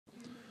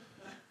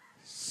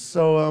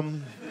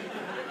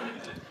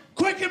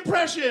Quick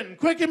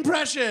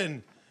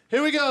impression.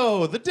 Here we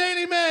go, the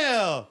Daily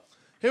Mail.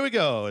 Here we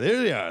go,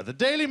 here we are, the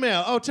Daily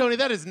Mail. Oh, Tony,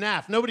 that is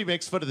naff. Nobody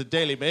makes fun of the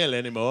Daily Mail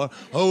anymore.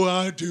 Oh,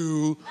 I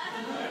do.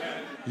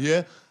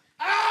 Yeah.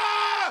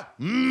 Ah!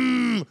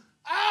 Mmm.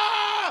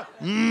 Ah!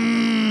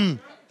 Mmm.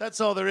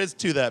 That's all there is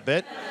to that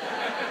bit.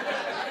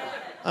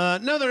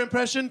 Another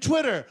impression,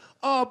 Twitter.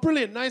 Oh,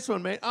 brilliant, nice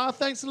one, mate. Oh,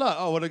 thanks a lot.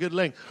 Oh, what a good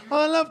link. Oh,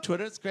 I love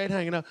Twitter, it's great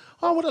hanging out.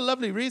 Oh, what a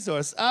lovely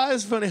resource. Ah,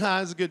 it's funny,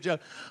 ah, it's a good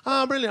joke.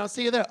 Oh, brilliant, I'll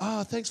see you there.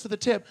 Oh, thanks for the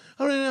tip.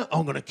 Oh, no.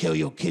 I'm gonna kill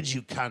your kids,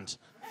 you cunt.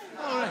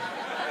 All right.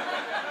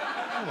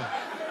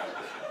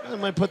 I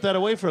might put that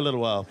away for a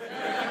little while.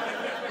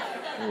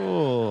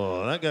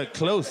 Oh, that got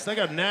close. That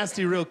got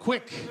nasty real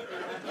quick.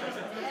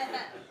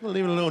 I'll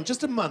leave it alone.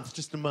 Just a month,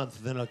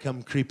 then I'll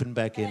come creeping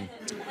back in.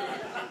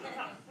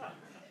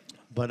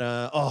 But,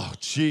 oh,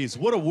 geez,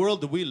 what a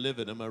world that we live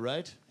in, am I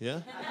right?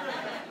 Yeah?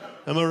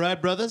 Am I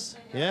right, brothers?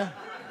 Yeah?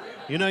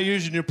 You're not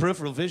using your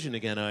peripheral vision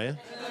again, are you?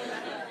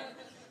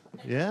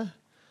 Yeah?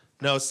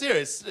 No,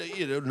 serious,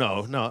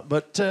 no.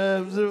 But,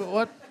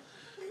 what?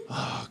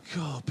 Oh,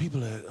 God,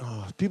 people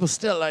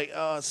still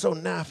so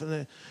naff.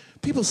 And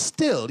people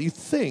still, you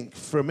think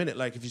for a minute,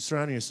 like if you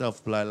surround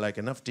yourself by like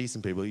enough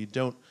decent people, you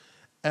don't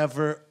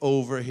ever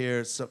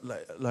overhear,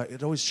 like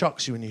it always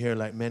shocks you when you hear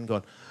like men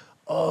going,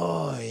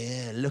 oh,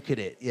 yeah, look at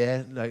it,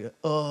 yeah? Like,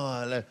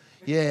 oh,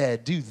 yeah,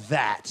 do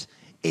that,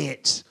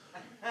 it.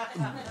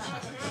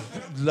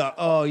 Like,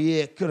 oh,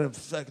 yeah, could have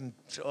fucking,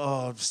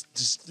 oh,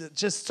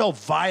 just so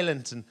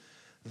violent and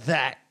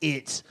that,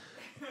 it.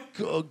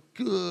 Oh,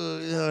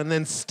 good. And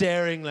then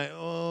staring like,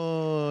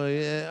 oh,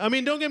 yeah. I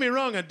mean, don't get me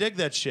wrong, I dig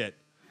that shit.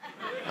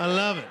 I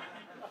love it.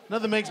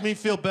 Nothing makes me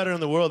feel better in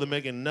the world than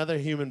making another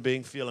human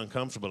being feel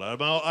uncomfortable.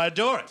 I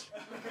adore it.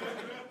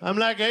 I'm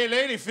like, hey,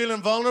 lady,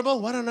 feeling vulnerable?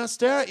 Why don't I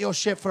stare at your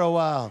shit for a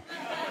while?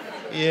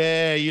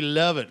 Yeah, you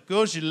love it. Of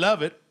course you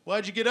love it.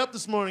 Why'd you get up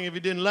this morning if you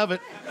didn't love it?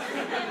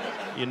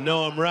 You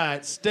know I'm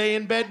right. Stay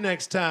in bed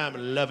next time,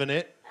 loving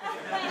it.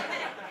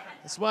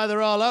 That's why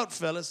they're all out,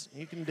 fellas.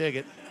 You can dig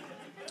it.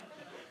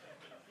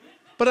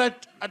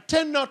 But I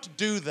tend not to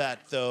do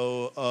that,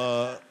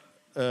 though,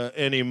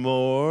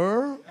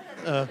 anymore.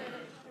 And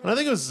I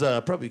think it was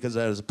probably because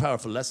it was a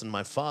powerful lesson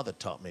my father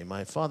taught me.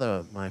 My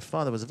father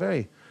was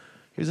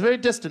he was a very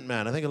distant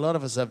man. I think a lot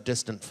of us have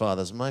distant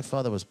fathers. My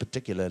father was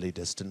particularly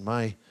distant.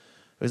 He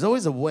was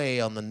always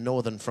away on the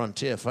northern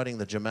frontier fighting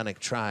the Germanic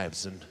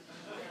tribes, and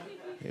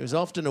he was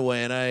often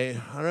away. And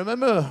I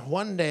remember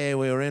one day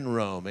we were in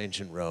Rome,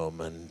 ancient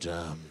Rome, and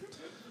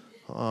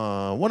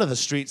one of the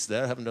streets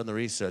there, I haven't done the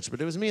research,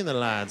 but it was me and the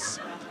lads.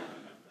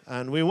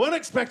 And we weren't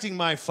expecting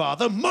my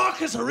father,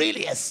 Marcus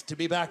Aurelius, to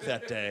be back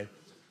that day.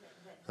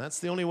 That's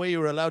the only way you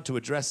were allowed to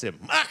address him.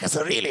 Marcus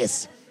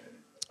Aurelius!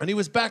 And he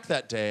was back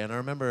that day, and I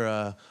remember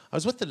I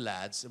was with the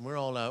lads, and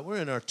we're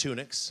in our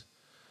tunics,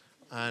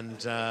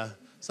 and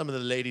some of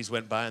the ladies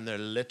went by in their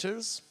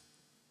litters,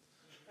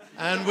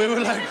 and we were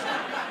like,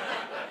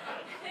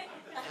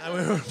 I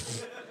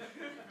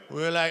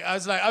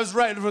was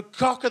right at the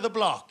cock of the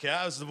block,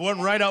 yeah? I was the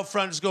one right out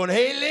front just going,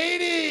 hey,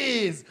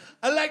 ladies,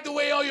 I like the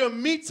way all your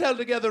meat's held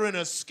together in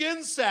a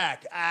skin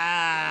sack.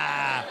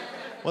 Ah.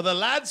 Well, the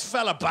lads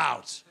fell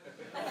about.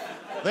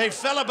 They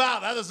fell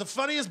about. That was the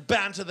funniest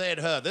banter they had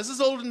heard. This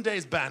is olden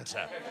days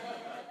banter.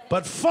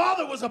 But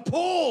father was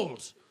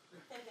appalled.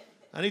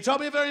 And he taught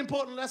me a very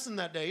important lesson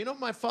that day. You know what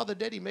my father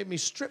did? He made me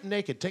strip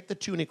naked, take the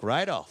tunic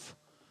right off.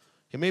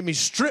 He made me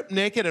strip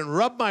naked and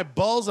rub my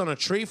balls on a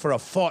tree for a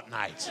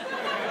fortnight.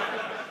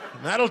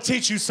 And that'll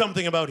teach you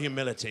something about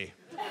humility.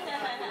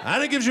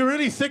 And it gives you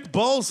really thick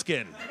ball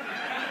skin.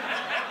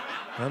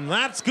 And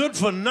that's good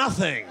for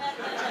nothing.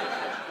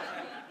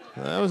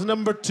 That was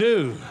number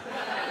 2.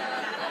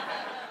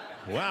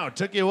 Wow, it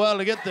took you a while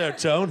to get there,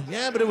 Tone.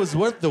 Yeah, but it was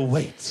worth the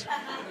wait.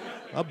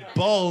 A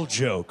ball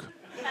joke.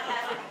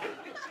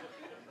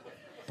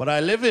 But I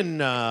live in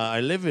a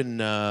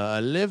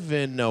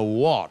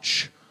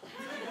watch.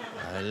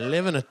 I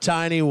live in a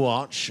tiny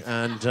watch,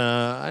 and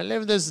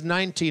there's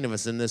 19 of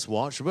us in this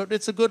watch, but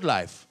it's a good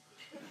life.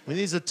 I mean,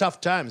 these are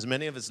tough times.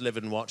 Many of us live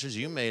in watches.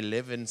 You may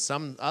live in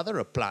some other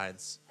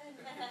appliance.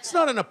 It's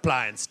not an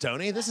appliance,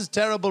 Tony. This is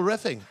terrible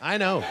riffing. I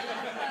know.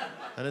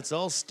 And it's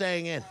all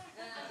staying in.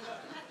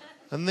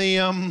 And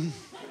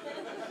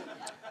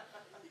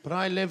but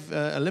I live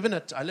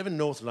in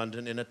North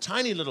London in a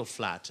tiny little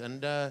flat,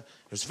 and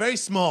it's very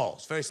small.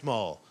 It's very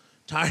small.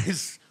 Tiny.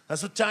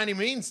 That's what tiny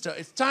means.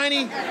 It's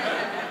tiny.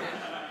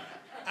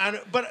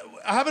 But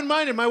I haven't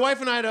minded. My wife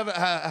and I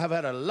have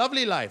had a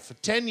lovely life for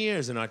 10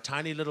 years in our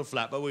tiny little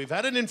flat, but we've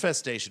had an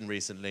infestation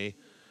recently.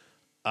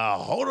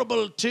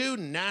 Two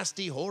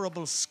nasty,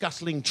 horrible,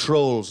 scuttling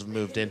trolls have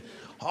moved in.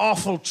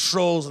 Awful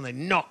trolls, and they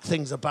knock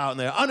things about, and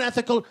they're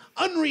unethical,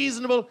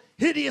 unreasonable,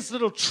 hideous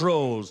little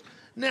trolls.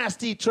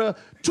 Nasty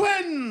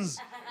twins!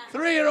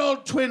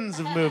 3-year-old twins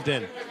have moved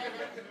in.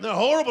 They're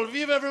horrible. If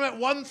you've ever met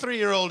one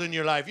 3-year-old in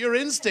your life, your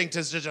instinct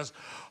is to just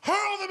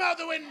hurl them out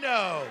the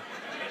window.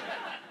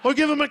 Or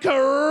give them a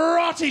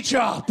karate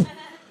chop.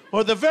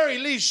 Or at the very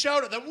least,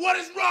 shout at them, "What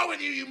is wrong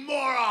with you, you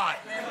moron?"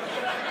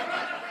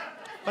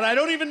 But I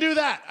don't even do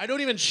that. I don't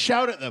even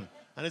shout at them.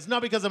 And it's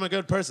not because I'm a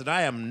good person.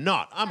 I am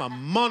not. I'm a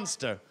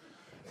monster.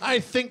 I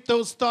think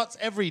those thoughts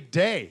every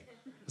day.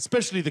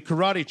 Especially the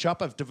karate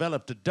chop. I've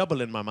developed a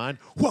double in my mind.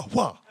 Wah,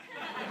 wah.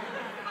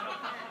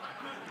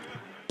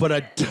 But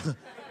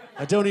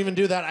I don't even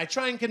do that. I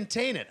try and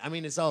contain it. I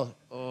mean, it's all,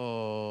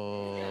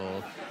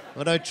 oh.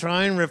 But I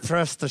try and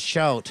repress the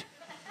shout.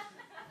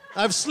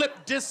 I've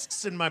slipped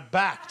discs in my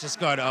back, just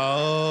going,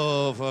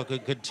 oh, if I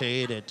could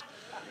contain it.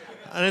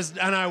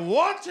 And I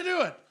want to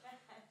do it,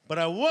 but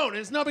I won't.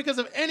 It's not because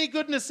of any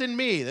goodness in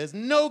me. There's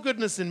no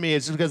goodness in me.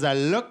 It's just because I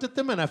looked at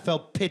them and I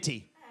felt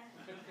pity.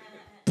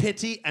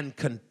 Pity and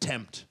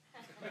contempt.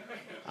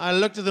 I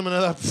looked at them and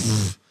I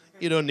thought,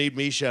 you don't need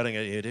me shouting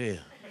at you, do you?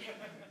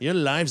 Your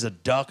lives are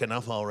dark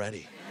enough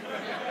already.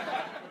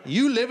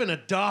 You live in a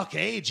dark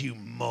age, you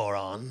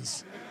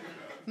morons.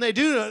 And they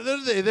do.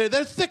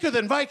 They're thicker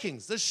than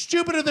Vikings. They're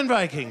stupider than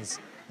Vikings.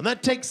 And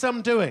that takes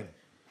some doing.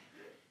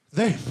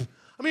 I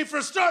mean, for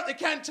a start, they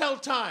can't tell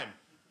time.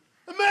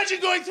 Imagine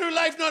going through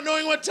life not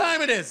knowing what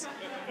time it is.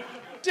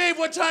 Dave,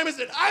 what time is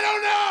it? I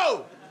don't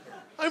know!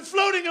 I'm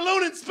floating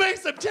alone in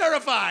space. I'm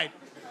terrified.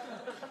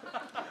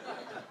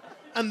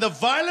 And the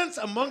violence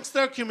amongst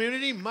their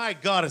community, my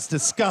God, it's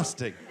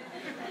disgusting.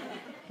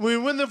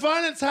 When the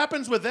violence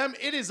happens with them,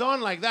 it is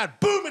on like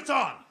that. Boom, it's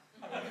on.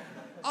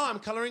 Oh, I'm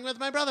coloring with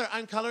my brother.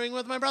 I'm coloring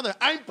with my brother.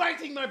 I'm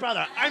biting my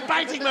brother. I'm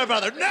biting my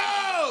brother.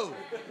 No!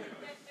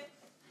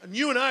 And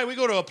you and I, we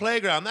go to a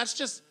playground. That's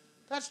just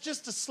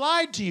a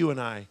slide to you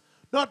and I.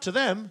 Not to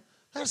them.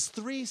 That's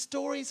 3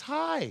 stories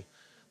high.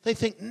 They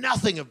think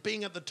nothing of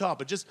being at the top,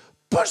 but just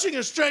pushing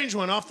a strange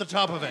one off the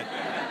top of it.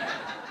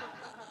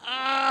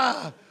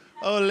 Ah!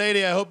 Oh,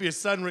 lady, I hope your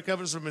son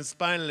recovers from his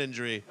spinal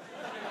injury.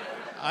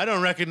 I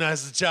don't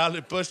recognize the child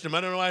who pushed him.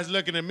 I don't know why he's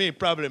looking at me.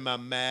 Probably my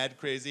mad,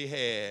 crazy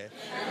hair.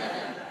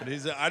 And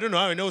he's, I don't know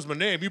how he knows my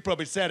name. You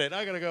probably said it.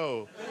 I gotta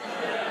go.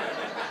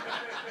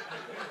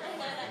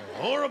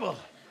 Horrible.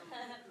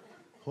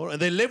 And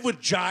they live with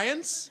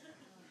giants.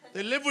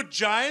 They live with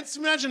giants.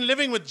 Imagine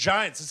living with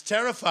giants. It's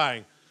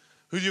terrifying.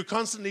 Who you're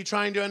constantly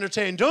trying to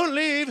entertain. Don't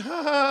leave.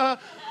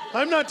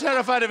 I'm not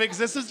terrified of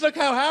existence. Look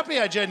how happy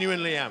I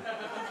genuinely am.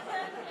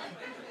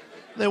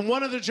 Then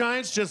one of the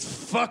giants just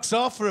fucks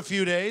off for a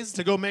few days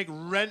to go make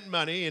rent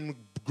money in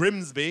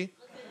Grimsby.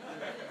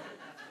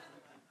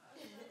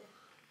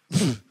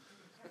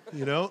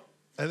 You know?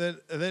 And then,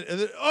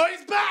 oh,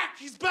 he's back!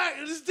 He's back!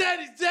 He's dead!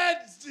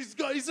 He's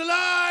dead! He's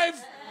alive!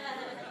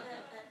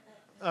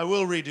 I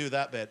will redo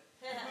that bit.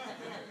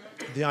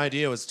 The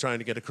idea was trying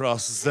to get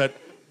across is that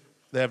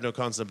they have no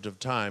concept of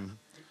time.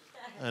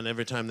 And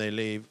every time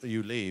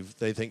you leave,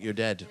 they think you're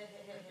dead.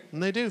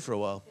 And they do for a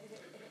while.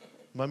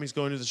 Mummy's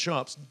going to the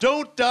shops.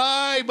 Don't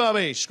die,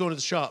 Mummy! She's going to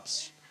the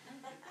shops.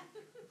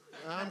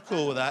 I'm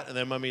cool with that. And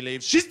then Mummy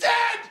leaves. She's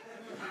dead!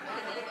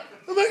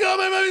 Oh my God,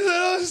 my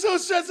Mummy's so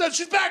stressed out.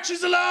 She's back,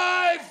 she's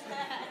alive!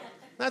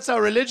 That's how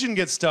religion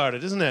gets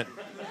started, isn't it?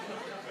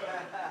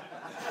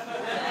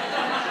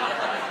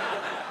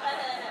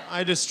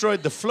 I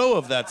destroyed the flow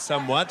of that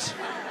somewhat.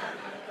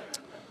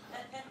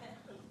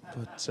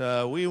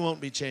 But we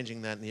won't be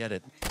changing that in the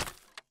edit.